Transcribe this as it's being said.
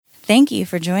Thank you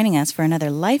for joining us for another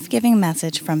life-giving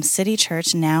message from City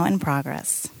Church Now in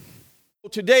Progress.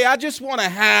 Today, I just want to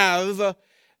have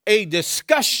a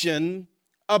discussion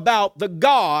about the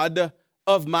God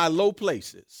of my low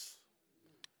places.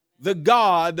 The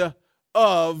God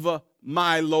of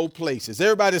my low places.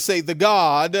 Everybody say, the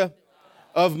God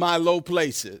of my low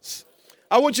places.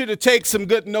 I want you to take some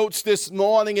good notes this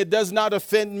morning. It does not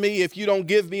offend me if you don't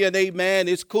give me an amen.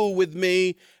 It's cool with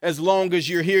me as long as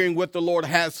you're hearing what the Lord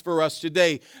has for us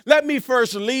today. Let me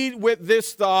first lead with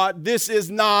this thought. This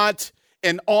is not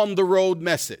an on-the-road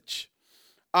message.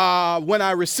 When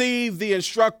I received the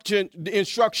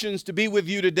instructions to be with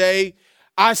you today,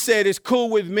 I said it's cool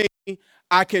with me.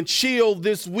 I can chill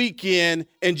this weekend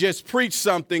and just preach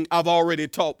something I've already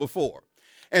taught before.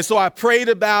 And so I prayed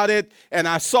about it and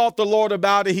I sought the Lord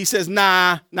about it. He says,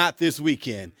 nah, not this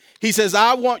weekend. He says,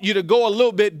 I want you to go a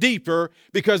little bit deeper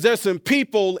because there's some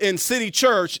people in City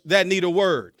Church that need a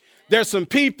word. There's some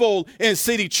people in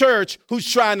City Church who's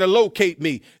trying to locate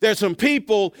me. There's some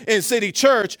people in City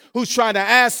Church who's trying to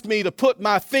ask me to put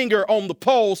my finger on the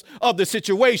pulse of the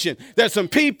situation. There's some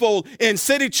people in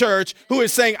City Church who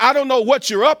is saying, I don't know what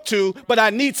you're up to, but I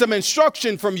need some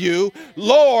instruction from you.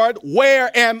 Lord, where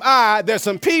am I? There's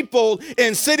some people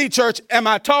in City Church. Am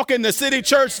I talking to City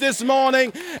Church this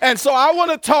morning? And so I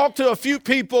want to talk to a few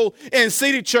people in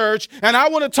City Church, and I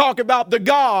want to talk about the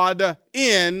God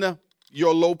in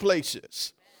your low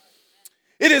places.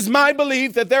 It is my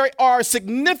belief that there are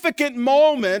significant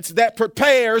moments that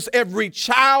prepares every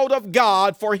child of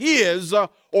God for his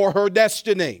or her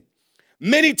destiny.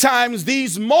 Many times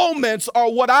these moments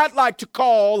are what I'd like to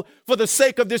call, for the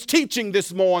sake of this teaching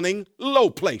this morning, low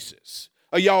places.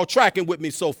 Are y'all tracking with me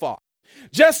so far?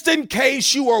 Just in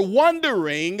case you are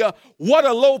wondering what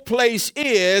a low place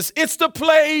is, it's the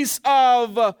place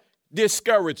of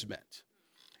discouragement.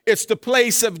 It's the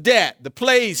place of debt, the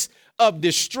place of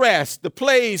distress, the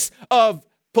place of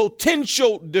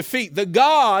potential defeat. The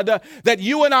God that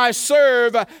you and I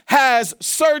serve has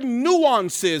certain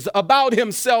nuances about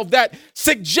himself that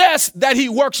suggest that he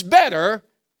works better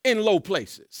in low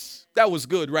places. That was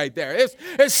good right there.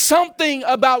 It's something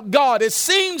about God. It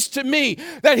seems to me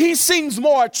that he seems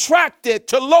more attracted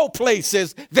to low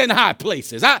places than high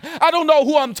places. I don't know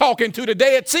who I'm talking to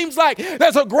today. It seems like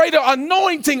there's a greater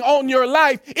anointing on your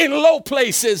life in low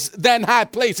places than high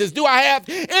places. Do I have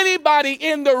anybody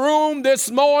in the room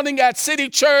this morning at City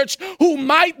Church who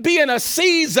might be in a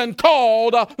season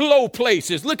called low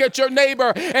places? Look at your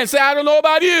neighbor and say, I don't know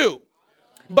about you,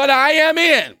 but I am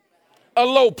in a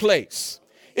low place.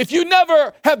 If you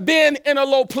never have been in a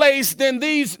low place, then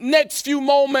these next few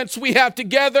moments we have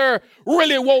together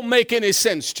really won't make any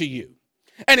sense to you.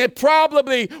 And it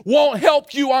probably won't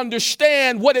help you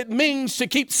understand what it means to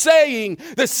keep saying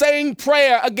the same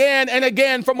prayer again and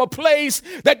again from a place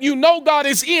that you know God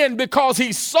is in because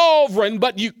he's sovereign,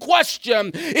 but you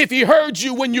question if he heard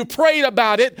you when you prayed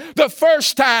about it the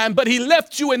first time, but he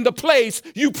left you in the place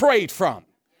you prayed from.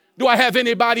 Do I have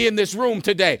anybody in this room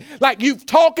today? Like you've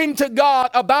talking to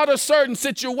God about a certain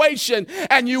situation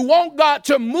and you want God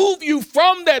to move you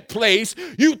from that place.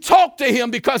 You talk to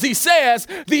him because he says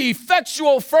the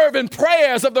effectual fervent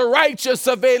prayers of the righteous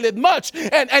availeth much.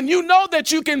 And you know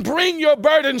that you can bring your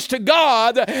burdens to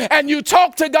God and you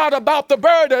talk to God about the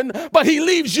burden, but he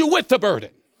leaves you with the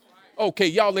burden. Okay,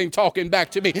 y'all ain't talking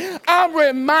back to me. I'm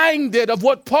reminded of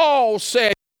what Paul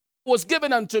said was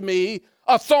given unto me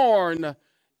a thorn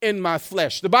in my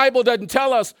flesh. The Bible doesn't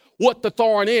tell us what the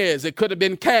thorn is. It could have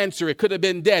been cancer. It could have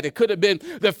been debt. It could have been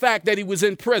the fact that he was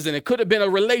in prison. It could have been a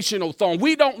relational thorn.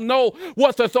 We don't know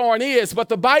what the thorn is, but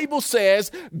the Bible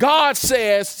says, God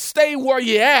says, stay where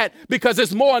you're at because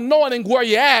it's more anointing where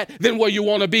you're at than where you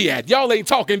want to be at. Y'all ain't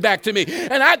talking back to me.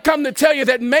 And I come to tell you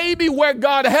that maybe where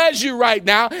God has you right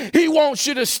now, he wants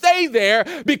you to stay there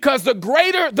because the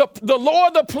greater, the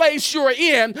lower the place you're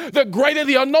in, the greater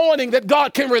the anointing that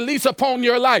God can release upon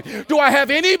your life. Do I have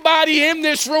anybody in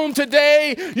this room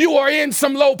today? You are in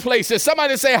some low places.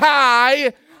 Somebody say,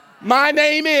 hi, my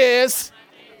name is,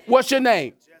 what's your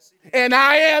name? And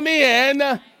I am in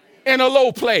a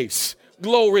low place.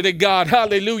 Glory to God.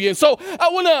 Hallelujah. And so I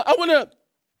want to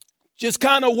just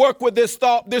kind of work with this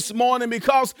thought this morning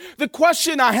because the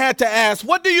question I had to ask,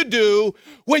 what do you do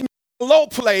when you're in a low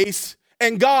place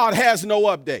and God has no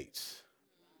updates?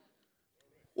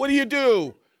 What do you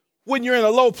do when you're in a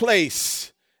low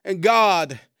place and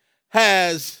God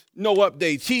has no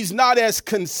updates? He's not as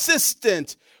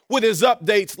consistent with his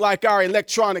updates like our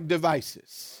electronic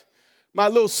devices. My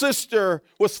little sister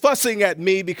was fussing at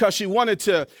me because she wanted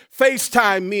to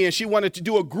FaceTime me and she wanted to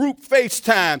do a group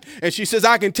FaceTime. And she says,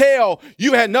 I can tell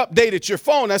you hadn't updated your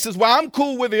phone. I says, well, I'm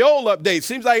cool with the old update.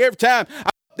 Seems like every time I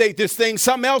update this thing,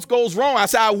 something else goes wrong. I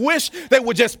said, I wish they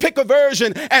would just pick a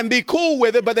version and be cool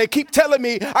with it. But they keep telling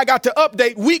me I got to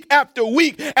update week after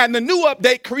week. And the new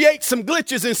update creates some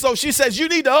glitches. And so she says, you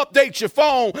need to update your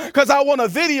phone because I want to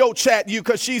video chat you,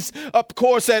 because she's, of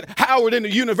course, at Howard in the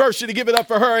university. Give it up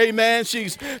for her. Amen.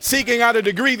 She's seeking out a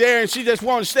degree there and she just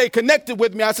wants to stay connected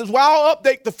with me. I says, well, I'll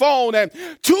update the phone. And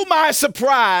to my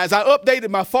surprise, I updated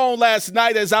my phone last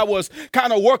night as I was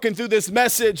kind of working through this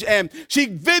message, and she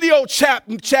video chat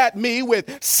me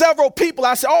with several people.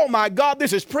 I said, oh my God,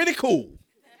 this is pretty cool.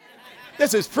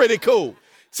 This is pretty cool.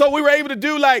 So we were able to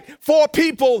do like 4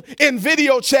 people in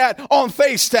video chat on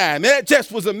FaceTime. And it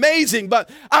just was amazing. But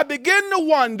I begin to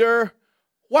wonder,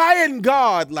 why isn't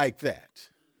God like that?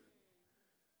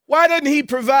 Why doesn't he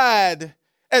provide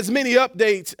as many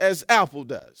updates as Apple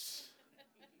does?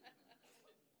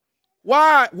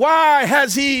 Why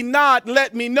has he not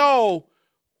let me know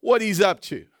what he's up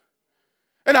to?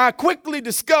 And I quickly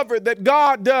discovered that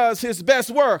God does his best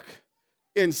work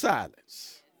in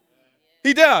silence.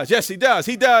 He does. Yes, he does.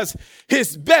 He does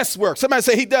his best work. Somebody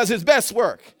say he does his best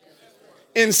work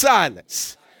in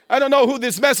silence. I don't know who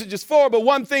this message is for, but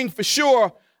one thing for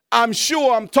sure I'm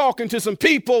talking to some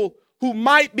people who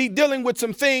might be dealing with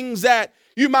some things that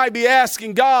you might be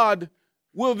asking God,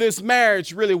 will this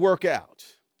marriage really work out?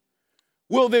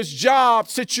 Will this job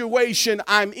situation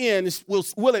I'm in,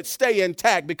 will it stay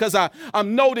intact? Because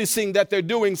I'm noticing that they're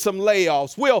doing some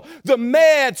layoffs. Will the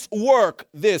meds work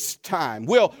this time?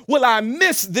 Will I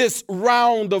miss this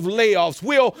round of layoffs?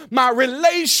 Will my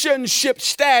relationship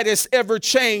status ever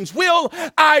change? Will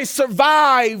I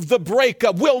survive the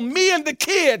breakup? Will me and the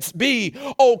kids be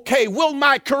okay? Will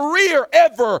my career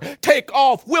ever take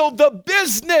off? Will the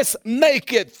business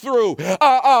make it through?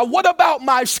 What about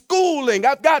my schooling?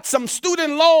 I've got some student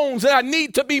loans that I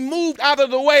need to be moved out of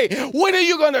the way. When are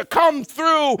you going to come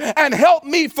through and help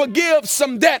me forgive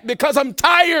some debt? Because I'm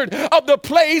tired of the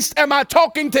place. Am I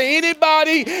talking to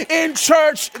anybody in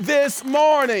church this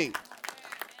morning?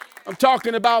 I'm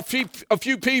talking about a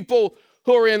few people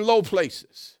who are in low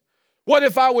places. What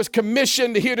if I was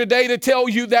commissioned here today to tell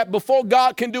you that before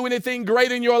God can do anything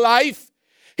great in your life,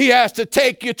 he has to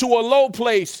take you to a low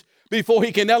place before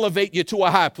he can elevate you to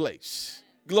a high place?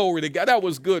 Glory to God. That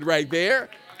was good right there.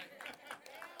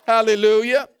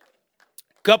 Hallelujah.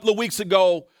 A couple of weeks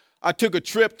ago, I took a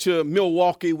trip to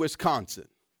Milwaukee, Wisconsin.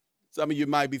 Some of you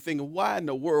might be thinking, why in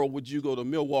the world would you go to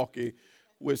Milwaukee,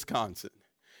 Wisconsin?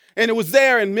 And it was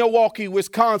there in Milwaukee,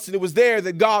 Wisconsin, it was there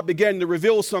that God began to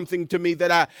reveal something to me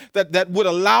that would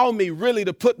allow me really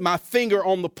to put my finger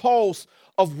on the pulse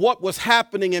of what was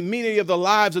happening in many of the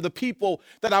lives of the people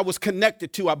that I was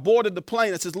connected to. I boarded the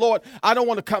plane. I says, Lord, I don't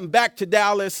want to come back to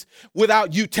Dallas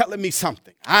without you telling me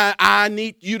something. I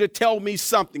need you to tell me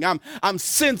something. I'm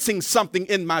sensing something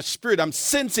in my spirit. I'm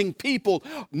sensing people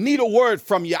need a word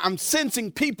from you. I'm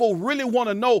sensing people really want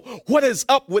to know what is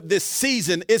up with this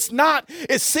season.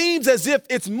 It seems as if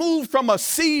it's moved from a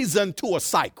season to a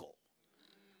cycle.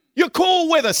 You're cool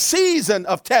with a season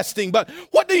of testing, but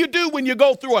what do you do when you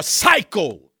go through a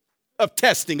cycle of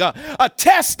testing? A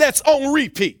test that's on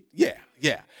repeat.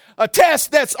 Yeah. A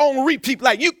test that's on repeat.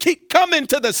 Like you keep coming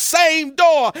to the same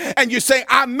door and you say,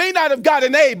 I may not have got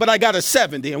an A, but I got a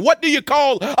 70. And what do you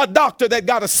call a doctor that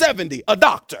got a 70? A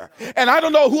doctor. And I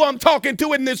don't know who I'm talking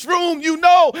to in this room. You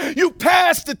know, you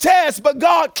passed the test, but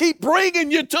God keep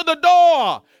bringing you to the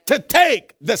door to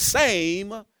take the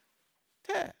same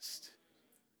test.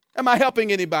 Am I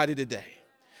helping anybody today?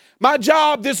 My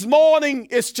job this morning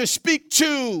is to speak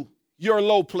to your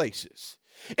low places.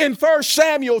 In 1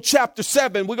 Samuel chapter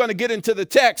 7, we're going to get into the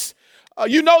text.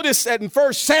 You notice that in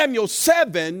 1 Samuel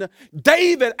 7,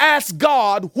 David asked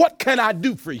God, what can I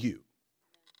do for you?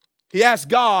 He asked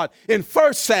God in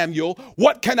 1 Samuel,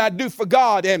 what can I do for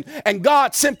God? And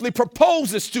God simply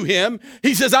proposes to him.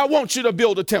 He says, I want you to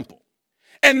build a temple.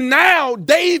 And now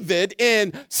David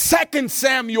in 2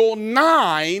 Samuel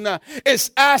 9 is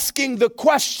asking the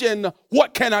question,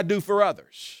 what can I do for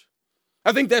others?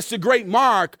 I think that's the great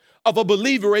mark of a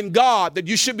believer in God, that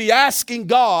you should be asking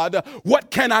God,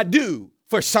 what can I do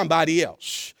for somebody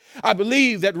else? I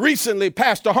believe that recently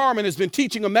Pastor Harmon has been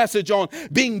teaching a message on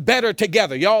being better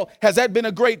together. Y'all, has that been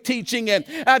a great teaching? And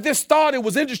I just thought it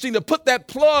was interesting to put that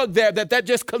plug there, that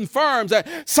just confirms that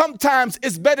sometimes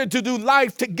it's better to do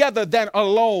life together than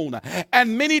alone.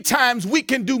 And many times we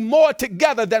can do more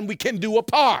together than we can do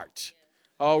apart.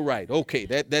 All right. Okay.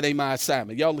 That ain't my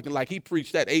assignment. Y'all looking like he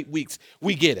preached that 8 weeks.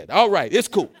 We get it. All right. It's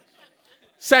cool.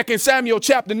 2 Samuel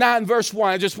chapter 9, verse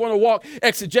 1. I just want to walk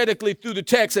exegetically through the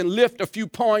text and lift a few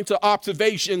points or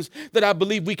observations that I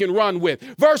believe we can run with.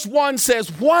 Verse 1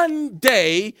 says, one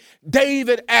day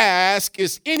David asked,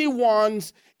 is anyone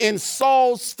in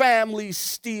Saul's family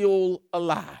still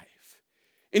alive?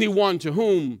 Anyone to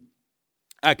whom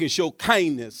I can show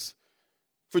kindness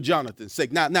for Jonathan's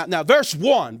sake. Now, verse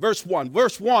 1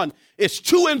 is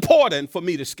too important for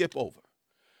me to skip over.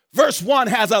 Verse 1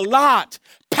 has a lot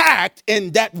packed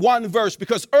in that one verse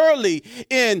because early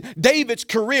in David's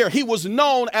career, he was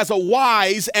known as a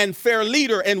wise and fair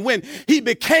leader. And when he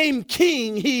became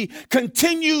king, he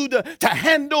continued to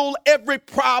handle every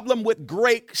problem with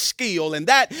great skill. And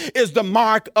that is the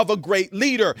mark of a great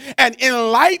leader. And in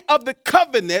light of the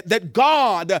covenant that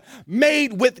God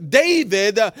made with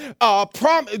David,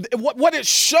 what it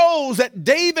shows that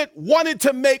David wanted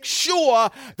to make sure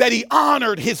that he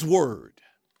honored his word.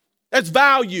 There's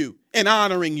value in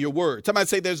honoring your word. Somebody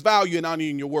say there's value in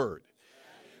honoring your word.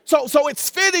 So it's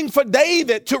fitting for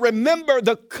David to remember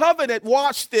the covenant,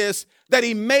 watch this, that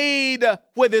he made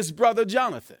with his brother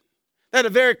Jonathan. They had a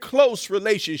very close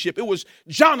relationship. It was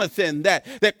Jonathan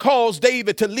that caused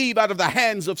David to leave out of the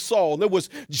hands of Saul. It was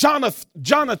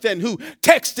Jonathan who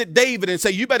texted David and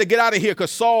said, you better get out of here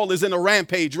because Saul is in a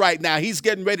rampage right now. He's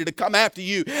getting ready to come after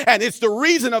you. And it's the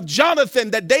reason of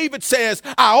Jonathan that David says,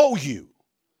 I owe you.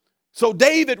 So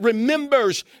David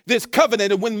remembers this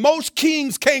covenant. And when most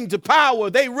kings came to power,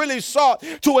 they really sought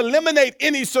to eliminate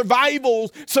any survivors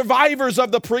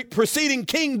of the preceding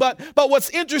king. But what's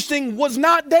interesting was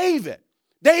not David.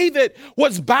 David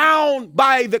was bound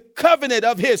by the covenant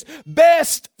of his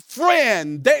best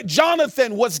friend.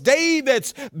 Jonathan was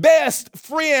David's best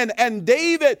friend, and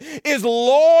David is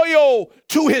loyal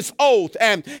to his oath,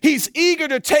 and he's eager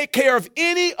to take care of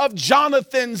any of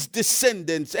Jonathan's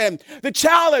descendants. And the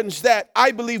challenge that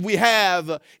I believe we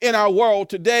have in our world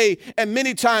today, and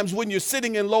many times when you're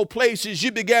sitting in low places,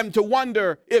 you begin to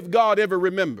wonder if God ever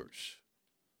remembers.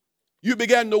 You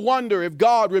begin to wonder if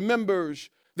God remembers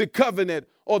the covenant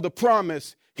or the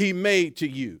promise he made to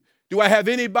you. Do I have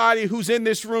anybody who's in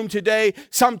this room today?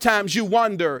 Sometimes you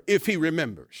wonder if he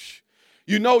remembers.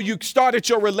 You know, you started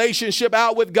your relationship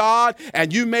out with God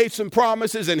and you made some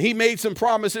promises and he made some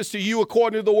promises to you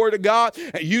according to the word of God.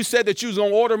 And you said that you was going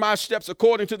to order my steps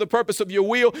according to the purpose of your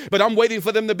will, but I'm waiting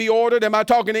for them to be ordered. Am I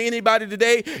talking to anybody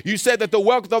today? You said that the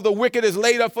wealth of the wicked is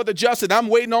laid up for the just and I'm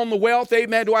waiting on the wealth.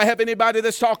 Amen. Do I have anybody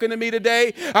that's talking to me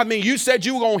today? I mean, you said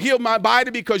you were going to heal my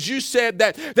body because you said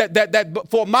that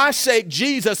for my sake,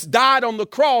 Jesus died on the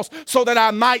cross so that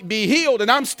I might be healed.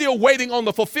 And I'm still waiting on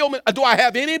the fulfillment. Do I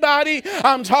have anybody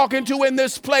I'm talking to in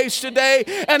this place today?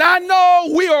 And I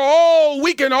know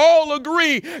we can all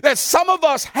agree that some of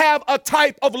us have a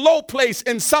type of low place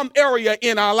in some area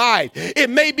in our life. It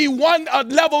may be a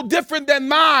level different than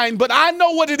mine, but I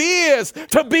know what it is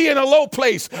to be in a low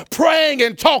place, praying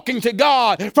and talking to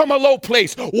God from a low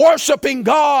place, worshiping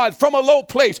God from a low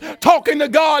place, talking to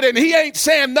God and he ain't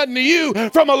saying nothing to you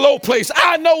from a low place.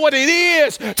 I know what it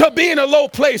is to be in a low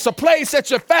place, a place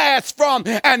that you fast from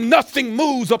and nothing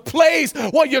moves, a place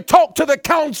where you talk to the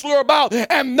counselor about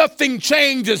and nothing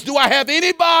changes. Do I have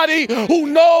anybody who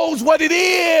knows what it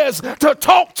is to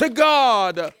talk to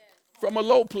God from a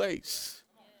low place?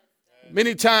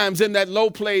 Many times in that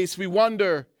low place, we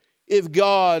wonder if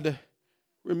God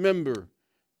remembers.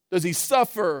 Does he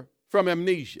suffer from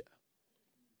amnesia?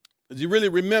 Does he really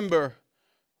remember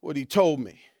what he told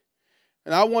me?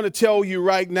 And I want to tell you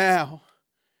right now,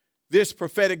 this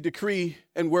prophetic decree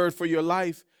and word for your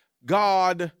life,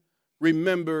 God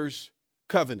remembers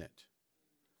covenant.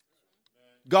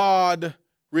 God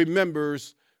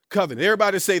remembers covenant.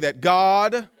 Everybody say that.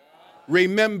 God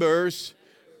remembers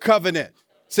covenant.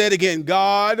 Say it again.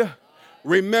 God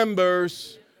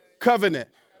remembers covenant.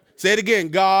 Say it again.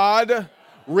 God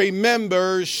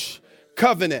remembers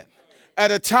covenant. At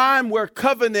a time where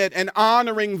covenant and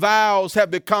honoring vows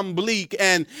have become bleak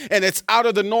and it's out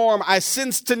of the norm, I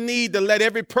sense the need to let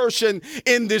every person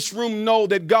in this room know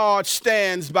that God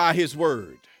stands by his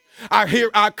word.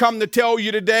 I come to tell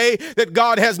you today that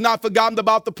God has not forgotten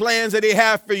about the plans that he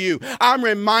has for you. I'm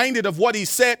reminded of what he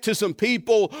said to some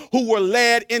people who were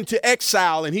led into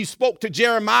exile. And he spoke to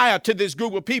Jeremiah, to this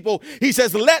group of people. He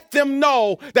says, let them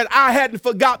know that I hadn't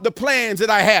forgot the plans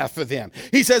that I have for them.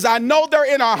 He says, I know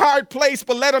they're in a hard place,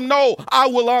 but let them know I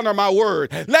will honor my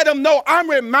word. Let them know I'm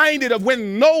reminded of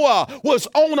when Noah was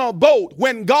on a boat,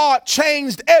 when God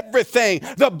changed everything.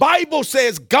 The Bible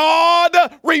says God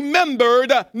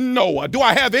remembered Noah. Do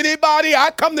I have anybody?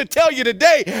 I come to tell you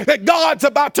today that God's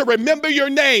about to remember your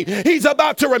name. He's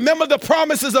about to remember the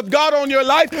promises of God on your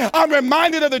life. I'm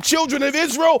reminded of the children of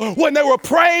Israel when they were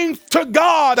praying to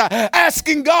God,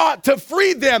 asking God to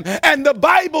free them. And the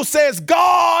Bible says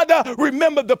God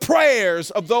remembered the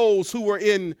prayers of those who were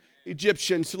in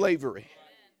Egyptian slavery.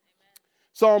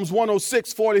 Psalms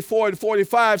 106, 44 and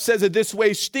 45 says it this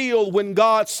way: still, when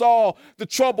God saw the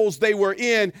troubles they were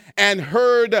in and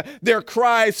heard their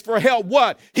cries for help,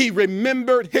 what? He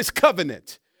remembered his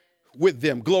covenant with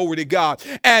them. Glory to God.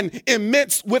 And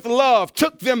immense with love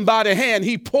took them by the hand.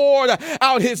 He poured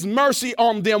out his mercy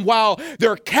on them while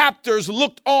their captors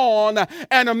looked on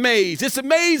and amazed. It's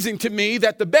amazing to me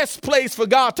that the best place for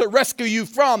God to rescue you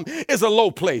from is a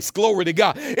low place. Glory to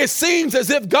God. It seems as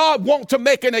if God wants to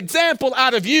make an example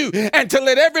out of you and to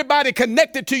let everybody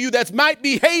connected to you that might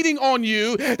be hating on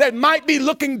you, that might be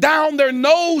looking down their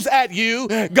nose at you.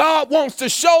 God wants to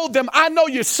show them, I know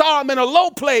you saw him in a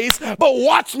low place, but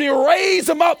watch me raise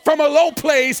them up from a low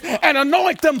place and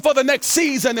anoint them for the next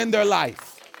season in their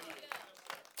life.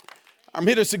 I'm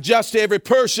here to suggest to every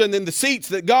person in the seats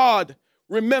that God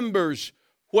remembers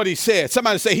what he said.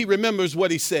 Somebody say he remembers what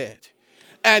he said.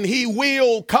 And he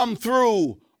will come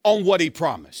through on what he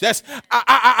promised.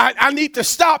 I need to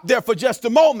stop there for just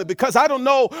a moment, because I don't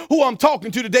know who I'm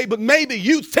talking to today, but maybe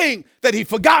you think that he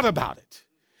forgot about it.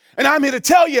 And I'm here to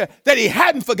tell you that he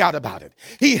hadn't forgot about it.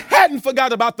 He hadn't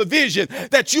forgot about the vision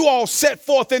that you all set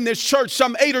forth in this church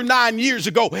some 8 or 9 years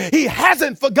ago. He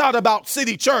hasn't forgot about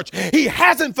City Church. He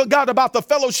hasn't forgot about the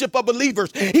fellowship of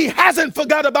believers. He hasn't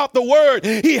forgot about the word.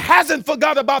 He hasn't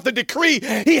forgot about the decree.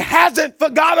 He hasn't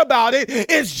forgot about it.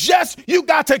 It's just you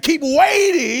got to keep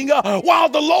waiting while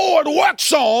the Lord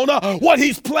works on what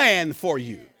he's planned for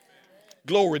you.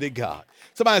 Glory to God.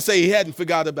 Somebody say he hadn't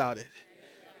forgot about it.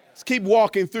 Let's keep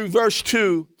walking through verse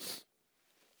 2.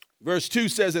 Verse 2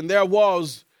 says, and there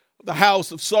was the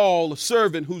house of Saul a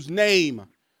servant whose name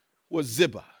was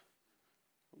Ziba.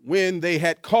 When they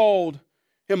had called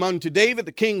him unto David,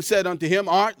 the king said unto him,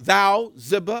 art thou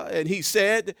Ziba? And he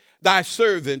said, thy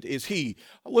servant is he.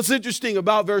 What's interesting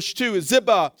about verse 2 is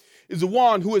Ziba is the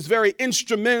one who is very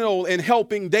instrumental in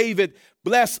helping David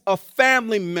bless a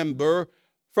family member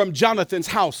from Jonathan's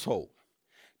household.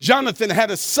 Jonathan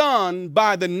had a son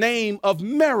by the name of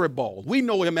Meribol. We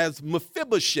know him as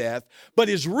Mephibosheth, but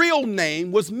his real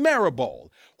name was Meribol.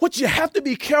 What you have to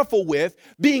be careful with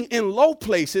being in low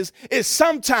places is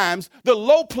sometimes the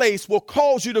low place will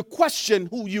cause you to question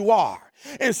who you are.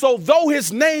 And so though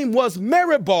his name was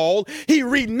Meribol, he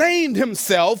renamed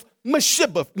himself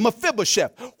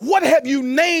Mephibosheth. What have you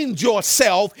named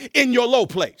yourself in your low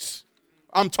place?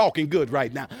 I'm talking good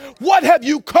right now. What have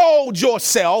you called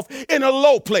yourself in a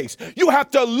low place? You have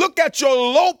to look at your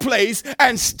low place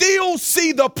and still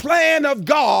see the plan of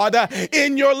God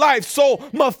in your life. So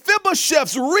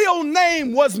Mephibosheth's real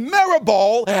name was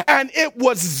Meribol, and it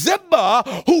was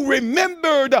Ziba who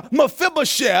remembered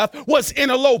Mephibosheth was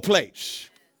in a low place.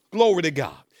 Glory to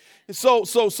God. So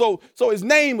his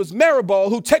name was Meribol,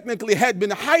 who technically had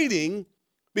been hiding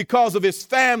because of his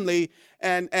family.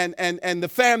 And the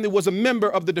family was a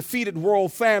member of the defeated royal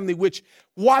family, which,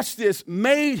 watch this,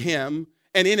 made him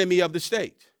an enemy of the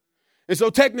state. And so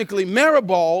technically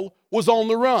Meribol was on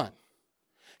the run.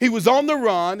 He was on the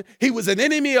run. He was an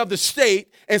enemy of the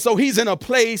state. And so he's in a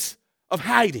place of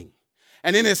hiding.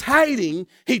 And in his hiding,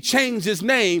 he changed his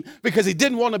name because he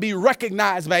didn't want to be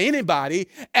recognized by anybody.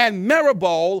 And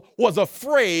Meribol was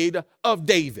afraid of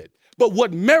David. But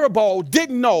what Meribol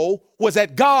didn't know was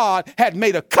that God had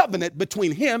made a covenant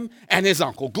between him and his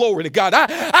uncle. Glory to God.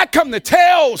 I come to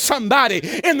tell somebody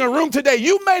in the room today,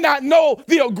 you may not know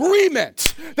the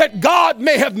agreement that God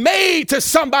may have made to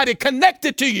somebody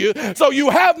connected to you, so you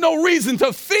have no reason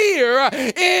to fear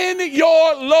in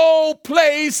your low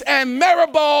place. And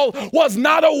Meribol was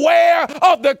not aware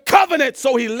of the covenant,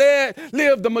 so he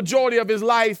lived the majority of his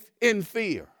life in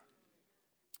fear.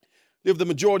 Lived the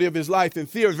majority of his life in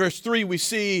fear. Verse 3, we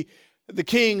see the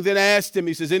king then asked him,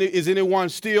 he says, is anyone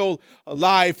still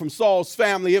alive from Saul's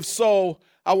family? If so,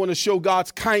 I want to show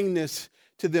God's kindness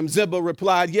to them. Ziba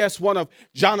replied, yes, one of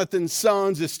Jonathan's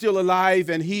sons is still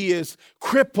alive, and he is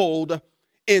crippled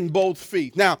in both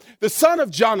feet. Now, the son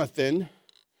of Jonathan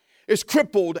is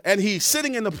crippled, and he's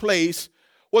sitting in a place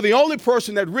where the only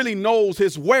person that really knows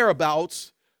his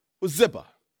whereabouts was Ziba.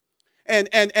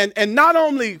 And not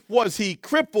only was he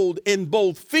crippled in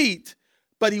both feet,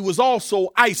 but he was also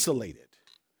isolated.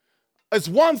 It's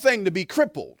one thing to be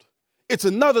crippled. It's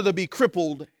another to be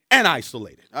crippled and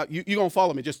isolated. You're going to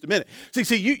follow me just a minute.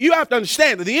 See, you have to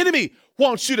understand that the enemy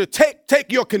wants you to take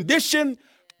your condition,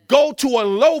 go to a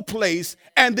low place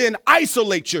and then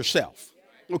isolate yourself.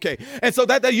 Okay, and so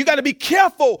that you got to be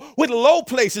careful with low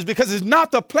places, because it's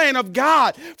not the plan of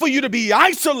God for you to be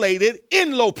isolated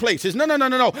in low places. No.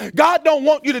 God don't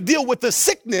want you to deal with the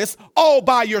sickness all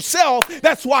by yourself.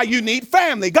 That's why you need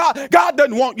family. God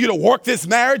doesn't want you to work this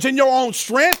marriage in your own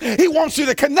strength. He wants you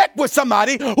to connect with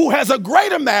somebody who has a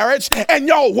greater marriage and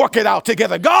y'all work it out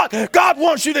together. God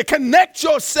wants you to connect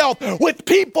yourself with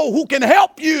people who can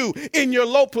help you in your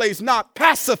low place, not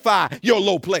pacify your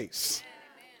low place.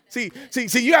 See,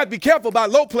 you got to be careful about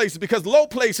low places, because low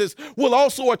places will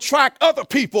also attract other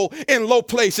people in low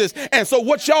places. And so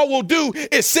what y'all will do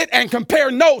is sit and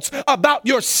compare notes about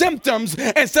your symptoms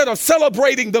instead of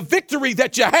celebrating the victory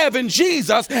that you have in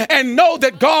Jesus, and know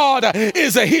that God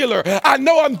is a healer. I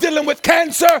know I'm dealing with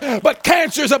cancer, but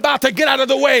cancer is about to get out of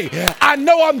the way. I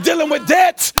know I'm dealing with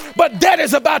debt, but debt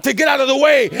is about to get out of the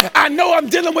way. I know I'm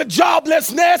dealing with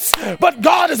joblessness, but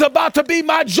God is about to be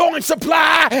my joint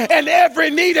supply and every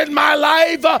need in my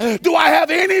life. Do I have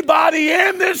anybody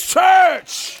in this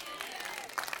church?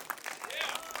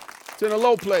 It's in a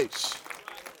low place.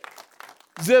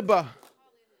 Ziba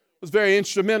was very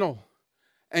instrumental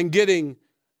in getting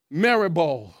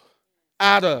Meribah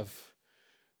out of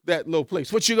that low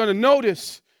place. What you're going to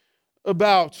notice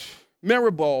about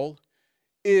Meribah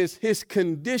is his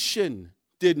condition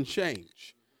didn't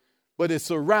change, but his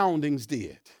surroundings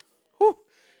did. Whew,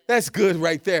 that's good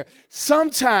right there.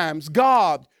 Sometimes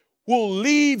God will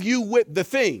leave you with the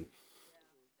thing.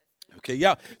 Okay,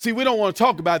 yeah. See, we don't want to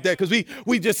talk about that, because we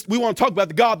want to talk about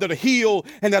the God that'll heal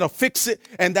and that'll fix it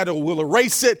and that will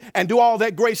erase it and do all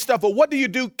that great stuff. But what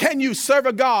do? Can you serve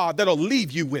a God that'll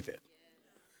leave you with it?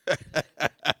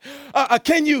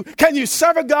 Can you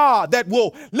serve a God that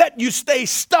will let you stay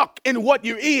stuck in what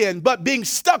you're in, but being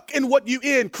stuck in what you're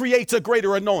in creates a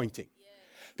greater anointing?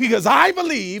 Because I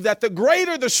believe that the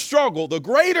greater the struggle, the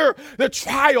greater the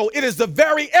trial, it is the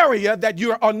very area that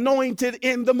you're anointed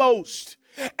in the most.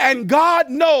 And God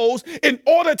knows, in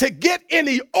order to get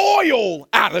any oil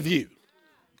out of you,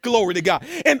 glory to God,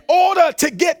 in order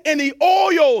to get any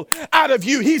oil out of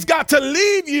you, he's got to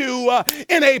leave you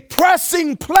in a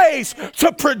pressing place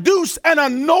to produce an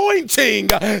anointing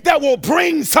that will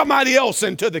bring somebody else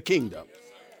into the kingdom.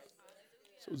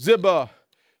 So Ziba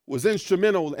was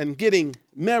instrumental in getting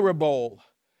Meribah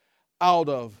out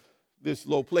of this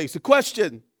low place. The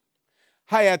question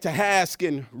I had to ask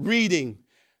in reading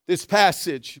this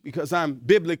passage, because I'm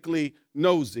biblically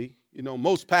nosy. You know,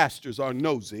 most pastors are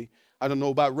nosy. I don't know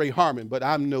about Ray Harmon, but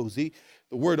I'm nosy.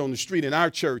 The word on the street in our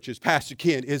church is Pastor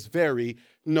Ken is very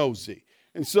nosy.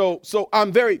 And so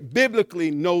I'm very biblically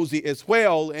nosy as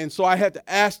well. And so I had to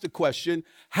ask the question,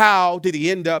 how did he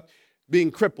end up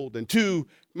being crippled? And to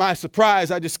my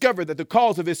surprise, I discovered that the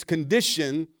cause of his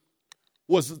condition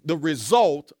was the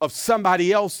result of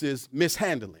somebody else's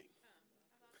mishandling.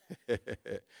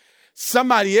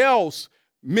 Somebody else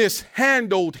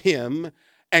mishandled him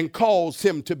and caused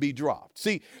him to be dropped.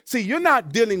 See, you're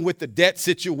not dealing with the debt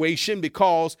situation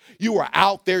because you are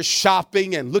out there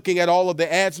shopping and looking at all of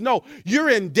the ads. No, you're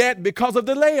in debt because of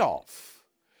the layoff.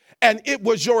 And it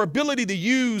was your ability to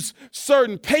use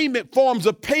certain forms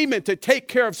of payment to take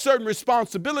care of certain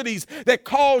responsibilities that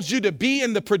caused you to be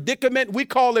in the predicament. We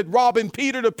call it robbing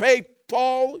Peter to pay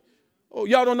Paul. Oh,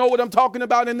 y'all don't know what I'm talking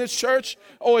about in this church?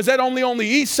 Or is that only on the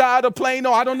east side of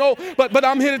Plano? I don't know. But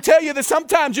I'm here to tell you that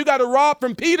sometimes you got to rob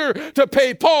from Peter to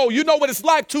pay Paul. You know what it's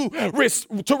like to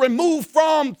remove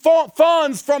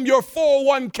funds from your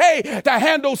 401k to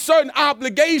handle certain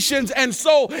obligations. And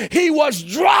so he was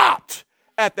dropped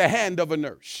at the hand of a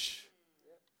nurse.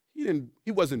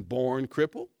 He wasn't born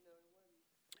crippled.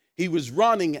 He was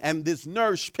running, and this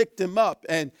nurse picked him up,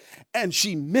 and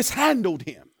she mishandled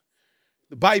him.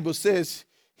 The Bible says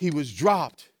he was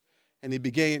dropped and he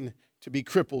began to be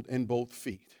crippled in both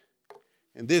feet.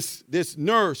 And this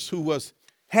nurse who was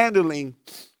handling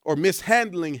or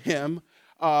mishandling him,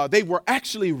 they were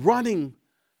actually running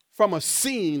from a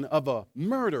scene of a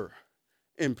murder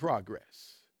in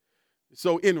progress.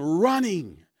 So in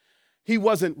running, he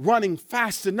wasn't running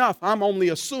fast enough. I'm only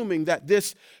assuming that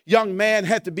this young man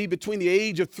had to be between the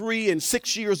age of 3 and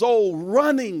 6 years old,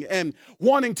 running and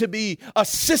wanting to be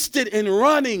assisted in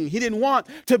running. He didn't want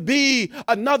to be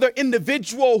another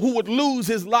individual who would lose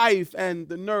his life, and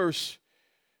the nurse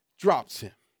drops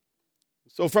him.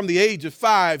 So from the age of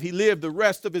 5, he lived the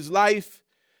rest of his life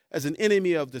as an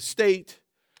enemy of the state,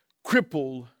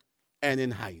 crippled and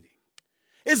in hiding.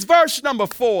 It's verse number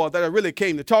 4 that I really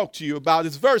came to talk to you about.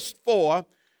 It's verse 4.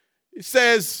 It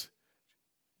says,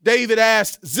 David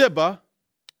asked Ziba,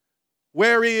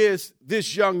 where is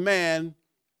this young man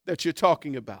that you're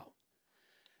talking about?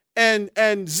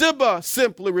 And Ziba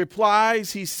simply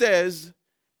replies, he says,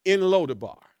 in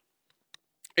Lodabar.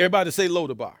 Everybody say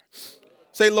Lodabar.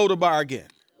 Say Lodabar again.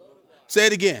 Say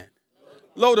it again.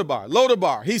 Lodabar.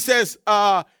 Lodabar. He says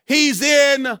he's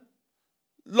in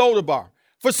Lodabar.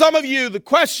 For some of you, the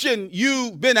question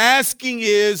you've been asking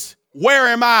is, where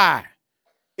am I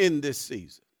in this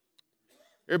season?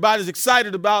 Everybody's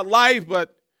excited about life,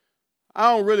 but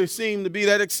I don't really seem to be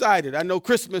that excited. I know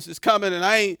Christmas is coming, and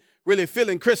I ain't really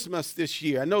feeling Christmas this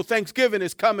year. I know Thanksgiving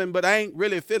is coming, but I ain't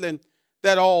really feeling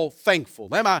that all thankful.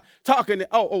 Am I talking?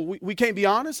 We can't be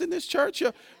honest in this church?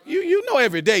 You know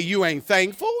every day you ain't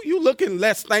thankful. You looking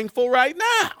less thankful right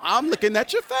now. I'm looking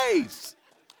at your face.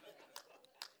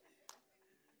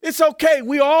 It's okay.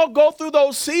 We all go through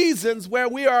those seasons where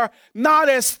we are not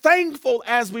as thankful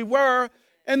as we were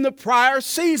in the prior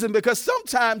season, because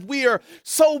sometimes we are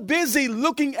so busy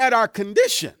looking at our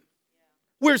condition.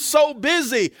 We're so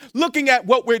busy looking at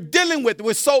what we're dealing with.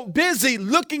 We're so busy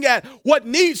looking at what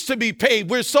needs to be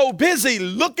paid. We're so busy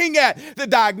looking at the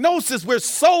diagnosis. We're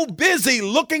so busy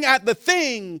looking at the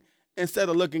thing instead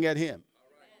of looking at him.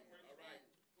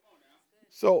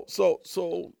 So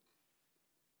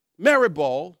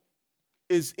Meribah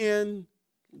is in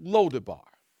Lodabar.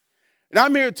 And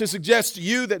I'm here to suggest to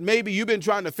you that maybe you've been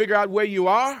trying to figure out where you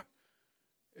are.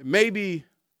 Maybe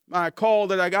my call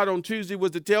that I got on Tuesday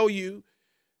was to tell you,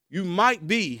 you might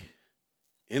be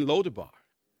in Lodabar.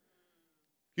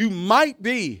 You might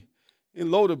be in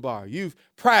Lodabar.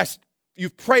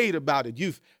 You've prayed about it.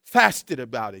 You've fasted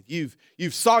about it.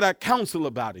 You've sought out counsel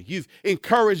about it. You've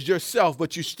encouraged yourself,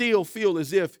 but you still feel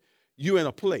as if you're in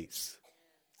a place.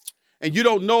 And you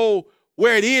don't know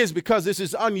where it is because this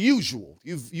is unusual.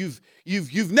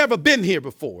 You've never been here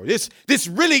before. This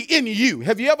really in you.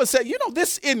 Have you ever said,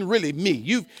 this isn't really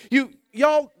me?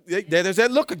 Y'all, there's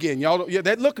that look again, y'all. Yeah,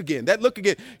 that look again.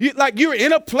 You're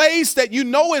in a place that you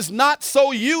know is not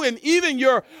so you, and even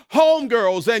your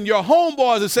homegirls and your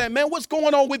homeboys are saying, man, what's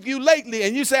going on with you lately?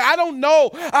 And you say, I don't know.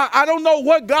 I don't know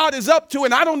what God is up to,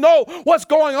 and I don't know what's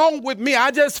going on with me.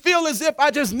 I just feel as if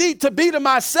I just need to be to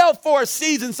myself for a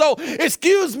season. So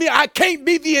excuse me, I can't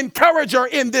be the encourager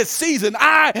in this season.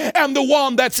 I am the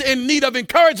one that's in need of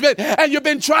encouragement, and you've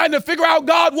been trying to figure out,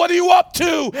 God, what are you up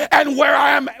to, and where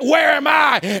am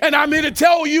I? And I'm here to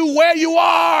tell you where you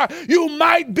are. You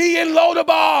might be in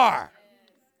Lodabar.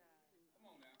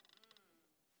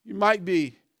 You might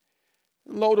be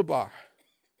in Lodabar.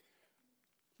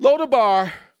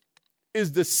 Lodabar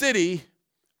is the city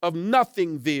of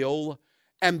Nothingville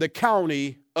and the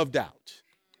county of Doubt.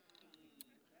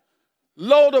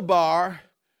 Lodabar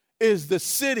is the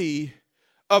city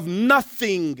of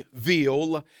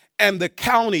Nothingville and the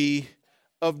county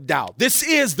of Doubt. This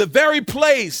is the very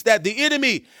place that the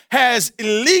enemy has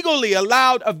illegally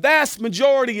allowed a vast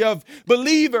majority of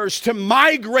believers to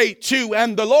migrate to.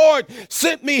 And the Lord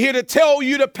sent me here to tell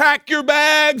you to pack your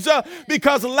bags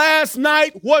because last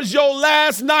night was your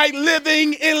last night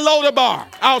living in Lodabar.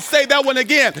 I'll say that one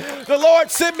again. The Lord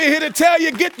sent me here to tell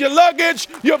you, get your luggage,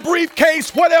 your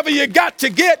briefcase, whatever you got to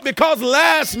get, because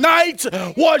last night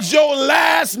was your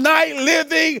last night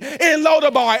living in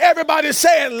Lodabar. Everybody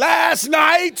saying, last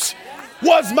night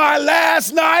was my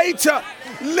last night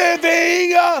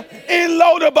living in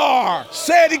Lodabar.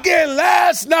 Say it again.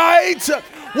 Last night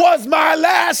was my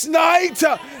last night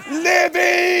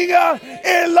living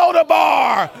in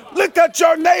Lodabar. Look at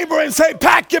your neighbor and say,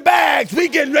 pack your bags. We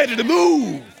getting ready to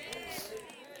move.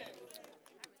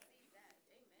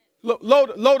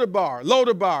 Lodabar.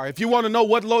 If you want to know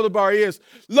what Lodabar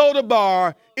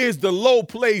is the low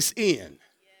place in.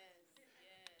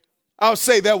 I'll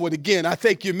say that one again. I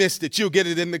think you missed it. You'll get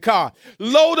it in the car.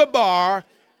 Lodabar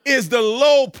is the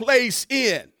low place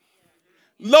in.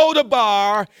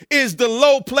 Lodabar is the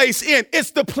low place in.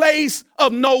 It's the place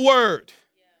of no word.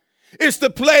 It's the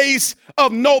place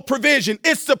of no provision.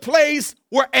 It's the place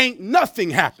where ain't nothing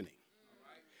happening.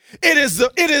 It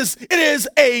is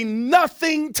a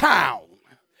nothing town.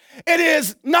 It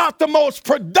is not the most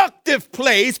productive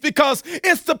place because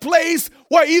it's the place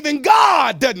where even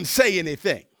God doesn't say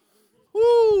anything.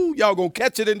 Woo, y'all gonna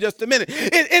catch it in just a minute.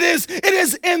 It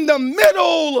is in the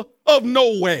middle of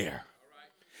nowhere.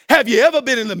 Have you ever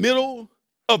been in the middle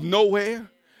of nowhere?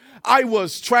 I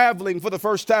was traveling for the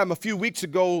first time a few weeks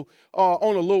ago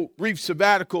on a little brief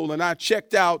sabbatical, and I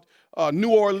checked out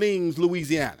New Orleans,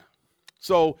 Louisiana.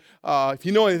 So if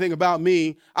you know anything about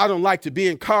me, I don't like to be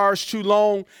in cars too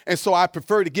long, and so I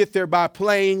prefer to get there by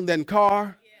plane than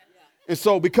car. And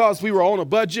so because we were on a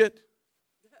budget,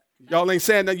 y'all ain't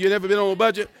saying that you've never been on a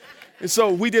budget. And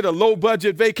so we did a low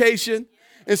budget vacation.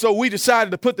 And so we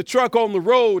decided to put the truck on the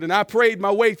road, and I prayed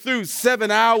my way through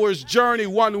 7 hours journey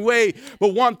one way.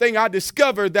 But one thing I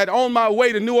discovered, that on my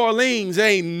way to New Orleans,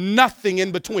 ain't nothing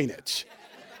in between it.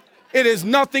 It is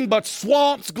nothing but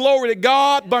swamps, glory to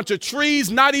God, bunch of trees,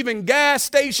 not even gas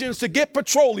stations to get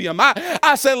petroleum.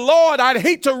 I said, Lord, I'd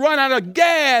hate to run out of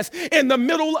gas in the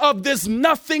middle of this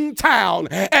nothing town.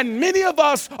 And many of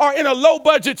us are in a low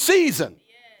budget season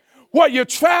where you're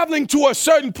traveling to a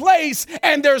certain place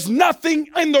and there's nothing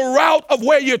in the route of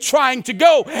where you're trying to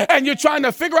go. And you're trying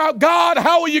to figure out, God,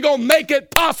 how are you going to make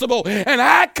it possible? And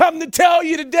I come to tell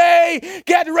you today,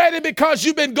 get ready, because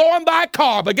you've been going by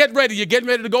car, but get ready. You're getting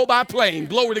ready to go by plane.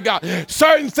 Glory to God.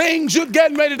 Certain things you're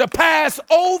getting ready to pass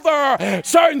over.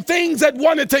 Certain things that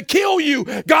wanted to kill you.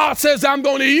 God says, I'm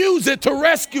going to use it to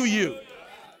rescue you.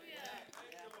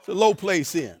 It's a low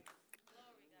place in.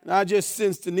 And I just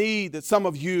sense the need that some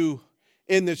of you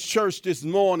in this church this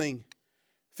morning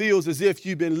feels as if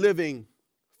you've been living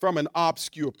from an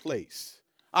obscure place.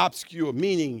 Obscure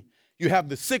meaning you have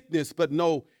the sickness but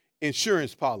no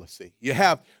insurance policy. You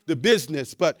have the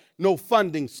business but no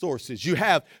funding sources. You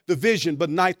have the vision but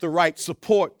not the right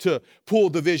support to pull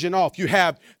the vision off. You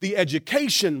have the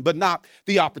education but not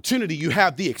the opportunity. You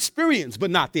have the experience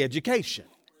but not the education.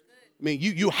 I mean,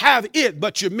 you have it,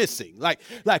 but you're missing. Like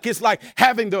it's like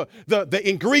having the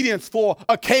ingredients for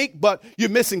a cake, but you're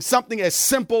missing something as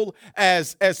simple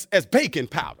as baking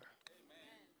powder.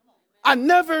 I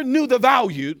never knew the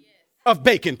value of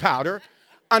baking powder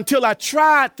until I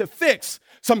tried to fix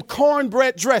some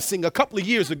cornbread dressing a couple of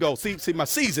years ago. See, my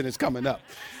season is coming up.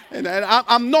 And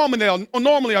I'm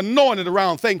normally anointed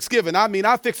around Thanksgiving. I mean,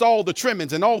 I fix all the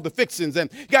trimmings and all the fixings,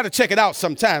 and you got to check it out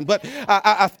sometime. But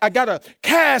I got a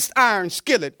cast iron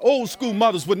skillet. Old school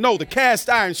mothers would know the cast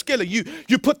iron skillet.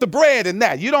 You put the bread in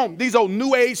that. You don't, these old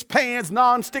new age pans,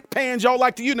 non-stick pans y'all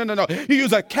like to use. No. You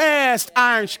use a cast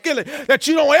iron skillet that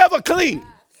you don't ever clean.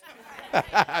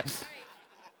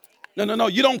 No.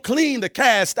 You don't clean the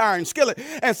cast iron skillet.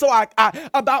 And so I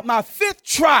about my fifth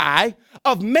try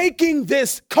of making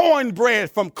this cornbread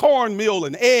from cornmeal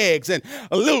and eggs and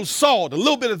a little salt, a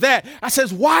little bit of that, I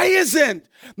says, why isn't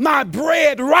my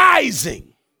bread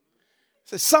rising?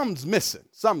 I said, something's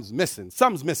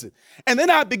missing. And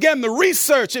then I began to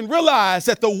research and realize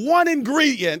that the one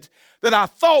ingredient that I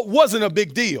thought wasn't a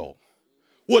big deal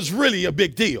was really a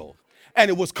big deal.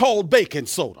 And it was called baking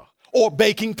soda. Or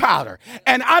baking powder.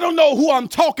 And I don't know who I'm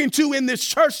talking to in this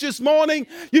church this morning.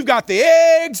 You've got the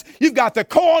eggs, you've got the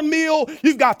cornmeal,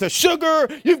 you've got the sugar,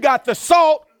 you've got the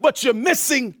salt, but you're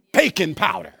missing baking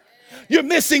powder. You're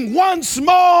missing one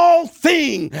small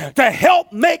thing to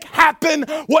help make happen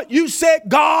what you said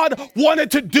God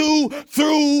wanted to do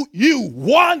through you.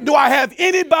 Do I have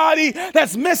anybody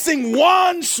that's missing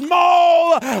one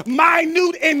small,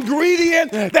 minute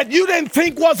ingredient that you didn't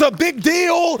think was a big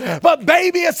deal? But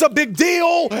baby, it's a big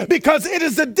deal because it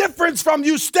is the difference from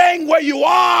you staying where you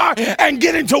are and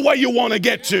getting to where you want to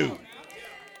get to.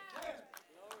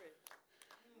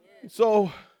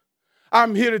 So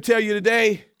I'm here to tell you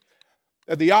today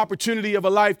that the opportunity of a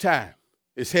lifetime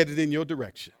is headed in your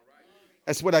direction.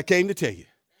 That's what I came to tell you.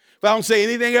 If I don't say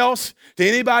anything else to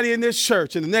anybody in this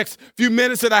church in the next few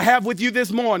minutes that I have with you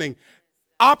this morning,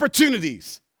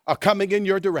 opportunities are coming in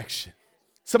your direction.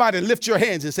 Somebody lift your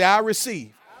hands and say, I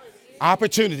receive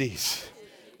opportunities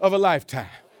of a lifetime.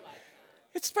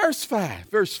 It's verse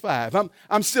 5.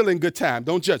 I'm still in good time.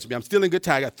 Don't judge me. I'm still in good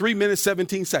time. I got 3 minutes,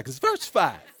 17 seconds. Verse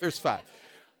 5.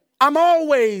 I'm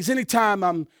always, anytime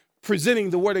I'm presenting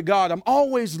the word of God, I'm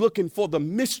always looking for the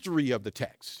mystery of the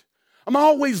text. I'm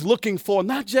always looking for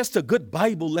not just a good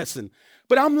Bible lesson,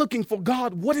 but I'm looking for,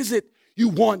 God, what is it you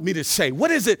want me to say? What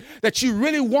is it that you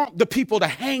really want the people to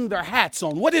hang their hats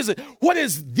on? What is it? What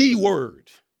is the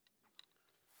word?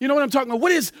 You know what I'm talking about?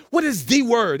 What is the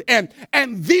word? And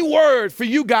the word for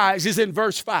you guys is in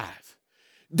verse 5.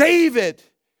 David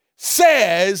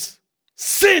says,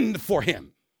 send for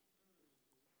him.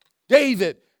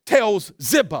 David tells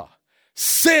Ziba,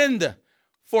 send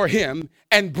for him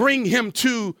and bring him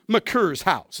to Machir's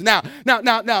house. Now,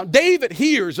 David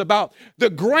hears about the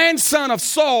grandson of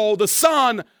Saul, the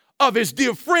son of his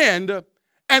dear friend,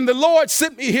 and the Lord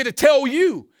sent me here to tell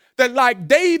you that like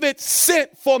David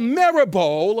sent for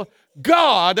Meribah,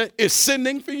 God is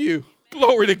sending for you.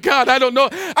 Glory to God. I don't know.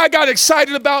 I got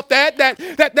excited about that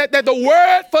the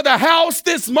word for the house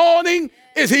this morning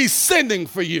is he's sending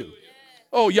for you.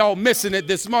 Oh, y'all missing it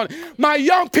this morning. My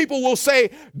young people will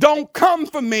say, don't come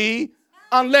for me,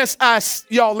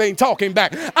 Y'all ain't talking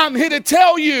back. I'm here to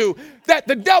tell you that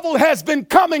the devil has been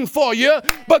coming for you,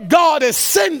 but God is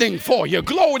sending for you.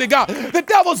 Glory to God. The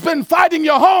devil's been fighting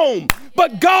your home,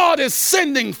 but God is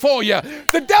sending for you.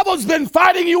 The devil's been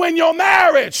fighting you in your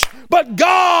marriage, but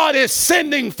God is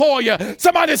sending for you.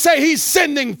 Somebody say, he's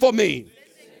sending for me.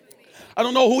 I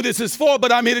don't know who this is for,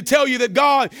 but I'm here to tell you that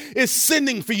God is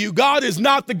sending for you. God is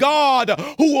not the God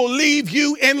who will leave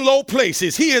you in low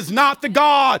places. He is not the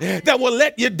God that will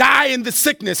let you die in the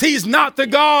sickness. He's not the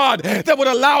God that would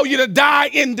allow you to die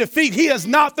in defeat. He is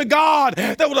not the God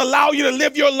that would allow you to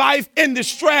live your life in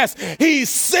distress. He's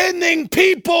sending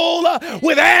people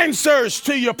with answers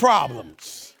to your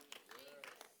problems.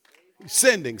 He's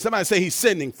sending. Somebody say, he's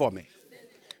sending for me.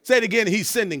 Say it again. He's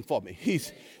sending for me.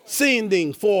 He's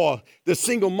sending for the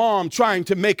single mom trying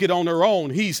to make it on her own.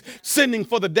 He's sending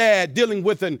for the dad dealing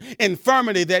with an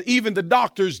infirmity that even the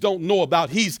doctors don't know about.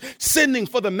 He's sending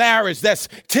for the marriage that's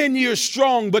 10 years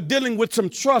strong but dealing with some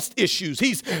trust issues.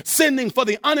 He's sending for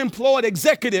the unemployed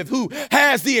executive who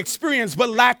has the experience but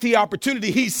lacked the opportunity.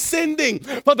 He's sending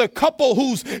for the couple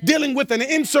who's dealing with an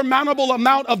insurmountable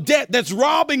amount of debt that's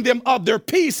robbing them of their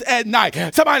peace at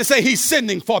night. Somebody say, he's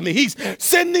sending for me. He's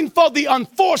sending for the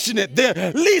unfortunate,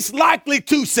 the least likely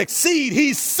to succeed.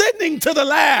 He's sending to the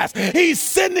last. He's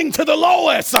sending to the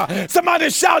lowest. Somebody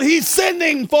shout, he's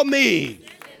sending for me.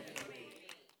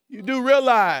 You do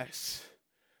realize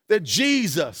that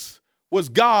Jesus was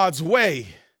God's way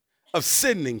of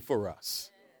sending for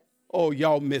us. Oh,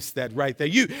 y'all missed that right there.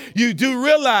 You do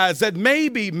realize that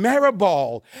maybe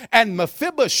Meribah and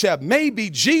Mephibosheth, maybe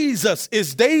Jesus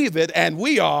is David and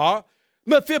we are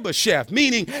Mephibosheth,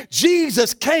 meaning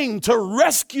Jesus came to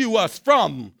rescue us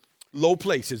from low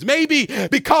places. Maybe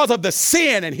because of the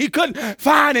sin and he couldn't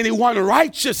find anyone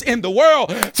righteous in the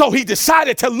world. So he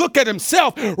decided to look at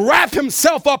himself, wrap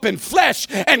himself up in flesh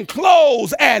and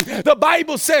clothes. And the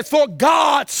Bible says, for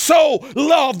God so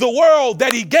loved the world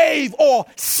that he gave or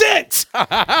sent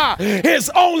his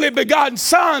only begotten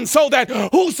son so that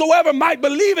whosoever might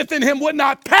believeth in him would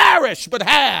not perish but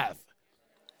have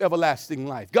everlasting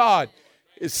life. God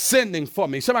is sending for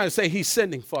me. Somebody say, he's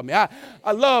sending for me.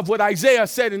 I love what Isaiah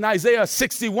said in Isaiah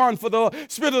 61, for the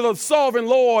Spirit of the sovereign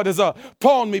Lord is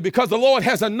upon me because the Lord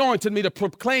has anointed me to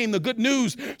proclaim the good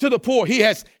news to the poor. He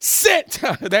has sent,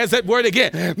 there's that word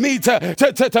again, me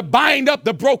to bind up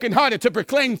the brokenhearted, to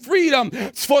proclaim freedom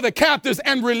for the captives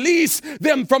and release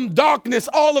them from darkness,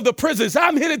 all of the prisons.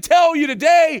 I'm here to tell you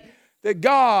today that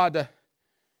God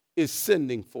is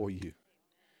sending for you.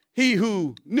 He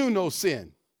who knew no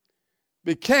sin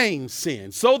became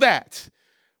sin so that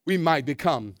we might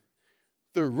become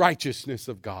the righteousness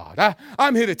of God.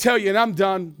 I'm here to tell you, and I'm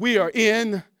done, we are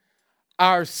in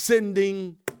our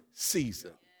sending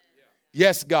season.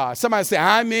 Yes, God. Somebody say,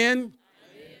 I'm in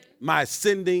my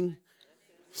sending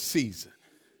season.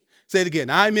 Say it again.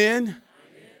 I'm in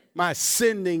my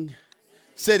sending.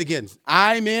 Say it again.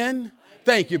 I'm in.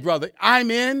 Thank you, brother. I'm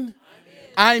in.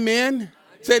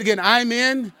 Say it again. I'm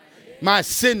in my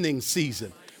sending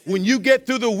season. When you get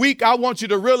through the week, I want you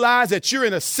to realize that you're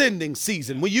in a sending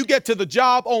season. When you get to the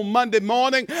job on Monday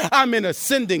morning, I'm in a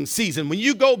sending season. When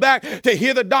you go back to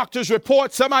hear the doctor's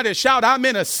report, somebody shout, I'm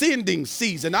in a sending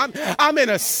season. I'm in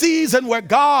a season where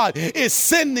God is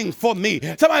sending for me.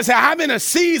 Somebody say, I'm in a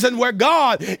season where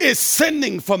God is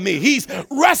sending for me. He's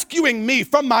rescuing me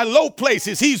from my low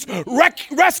places. He's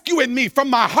rescuing me from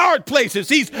my hard places.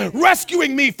 He's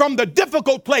rescuing me from the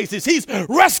difficult places. He's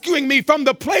rescuing me from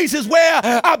the places where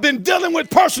I've been dealing with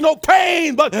personal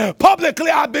pain, but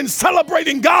publicly I've been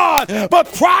celebrating God,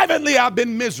 but privately I've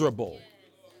been miserable.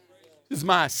 This is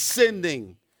my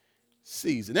sending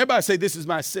season. Everybody say, this is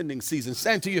my sending season.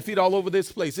 Stand to your feet all over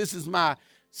this place. This is my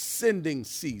sending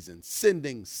season,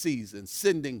 sending season,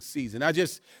 sending season. I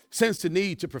just sense the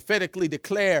need to prophetically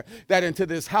declare that into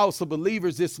this house of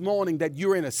believers this morning that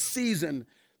you're in a season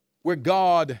where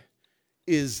God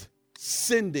is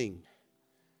sending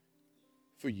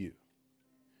for you.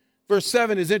 Verse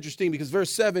 7 is interesting because verse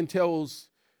 7 tells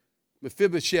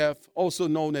Mephibosheth, also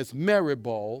known as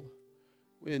Meribah,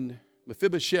 when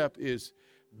Mephibosheth is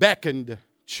beckoned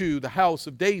to the house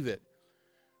of David.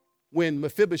 When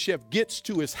Mephibosheth gets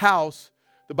to his house,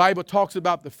 the Bible talks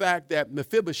about the fact that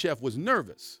Mephibosheth was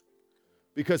nervous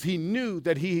because he knew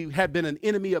that he had been an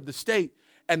enemy of the state.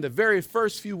 And the very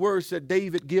first few words that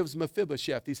David gives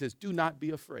Mephibosheth, he says, do not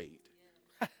be afraid.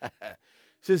 He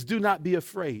says, do not be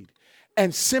afraid.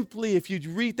 And simply, if you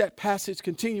read that passage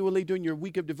continually during your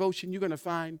week of devotion, you're going to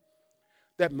find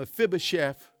that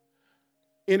Mephibosheth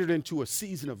entered into a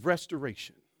season of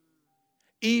restoration,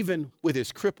 even with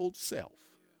his crippled self.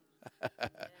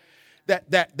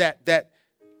 that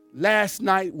last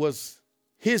night was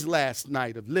his last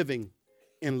night of living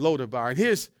in Lodabar. And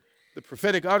here's the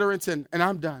prophetic utterance, and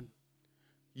I'm done.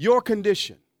 Your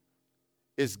condition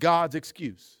is God's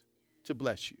excuse to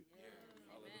bless you.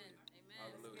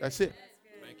 That's it.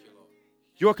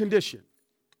 Your condition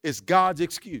is God's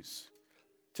excuse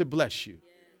to bless you.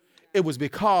 It was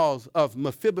because of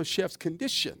Mephibosheth's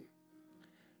condition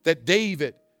that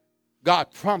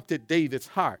God prompted David's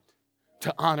heart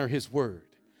to honor his word.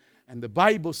 And the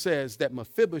Bible says that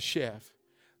Mephibosheth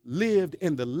lived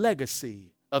in the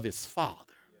legacy of his father.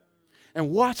 And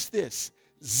watch this.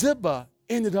 Ziba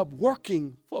ended up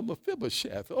working for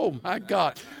Mephibosheth. Oh my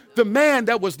God. The man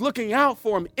that was looking out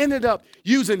for him ended up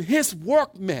using his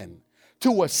workmen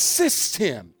to assist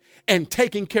him in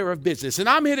taking care of business. And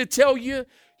I'm here to tell you,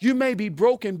 you may be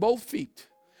broken both feet,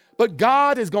 but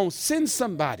God is going to send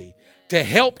somebody to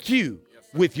help you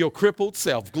with your crippled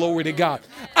self. Glory to God.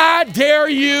 I dare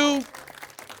you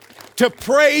to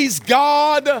praise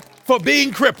God for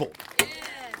being crippled.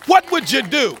 What would you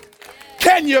do?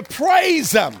 Can you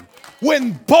praise him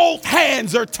when both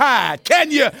hands are tied? Can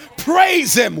you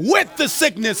praise him with the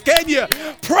sickness? Can you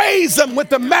praise him with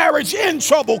the marriage in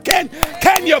trouble? Can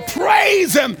you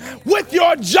praise him with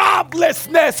your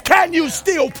joblessness? Can you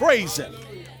still praise him?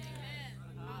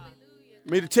 I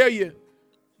mean to tell you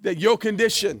that your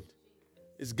condition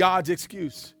is God's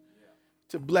excuse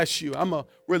to bless you. I'm going to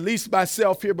release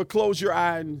myself here, but close your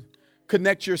eye and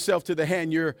connect yourself to the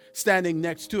hand you're standing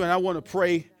next to. And I want to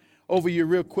pray over you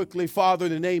real quickly. Father,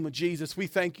 in the name of Jesus, we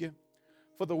thank you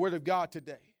for the word of God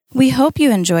today. We hope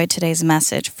you enjoyed today's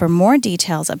message. For more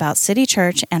details about City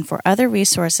Church and for other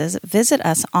resources, visit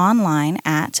us online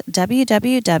at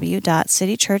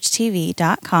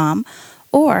www.citychurchtv.com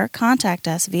or contact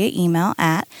us via email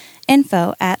at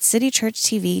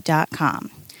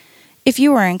info@citychurchtv.com. If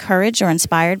you were encouraged or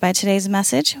inspired by today's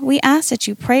message, we ask that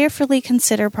you prayerfully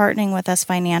consider partnering with us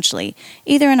financially,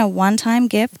 either in a one-time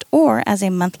gift or as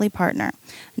a monthly partner.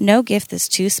 No gift is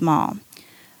too small.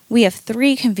 We have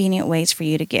 3 convenient ways for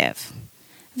you to give.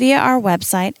 Via our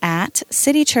website at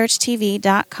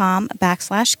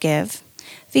citychurchtv.com/give,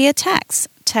 via text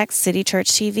City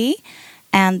Church TV,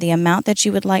 and the amount that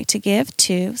you would like to give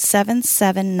to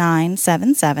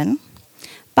 77977.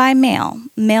 By mail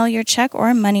your check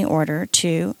or money order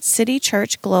to City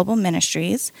Church Global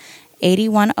Ministries,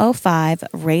 8105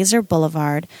 Razor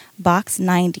Boulevard, Box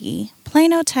 90,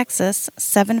 Plano, Texas,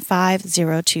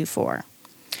 75024.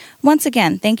 Once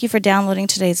again, thank you for downloading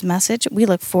today's message. We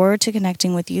look forward to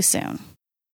connecting with you soon.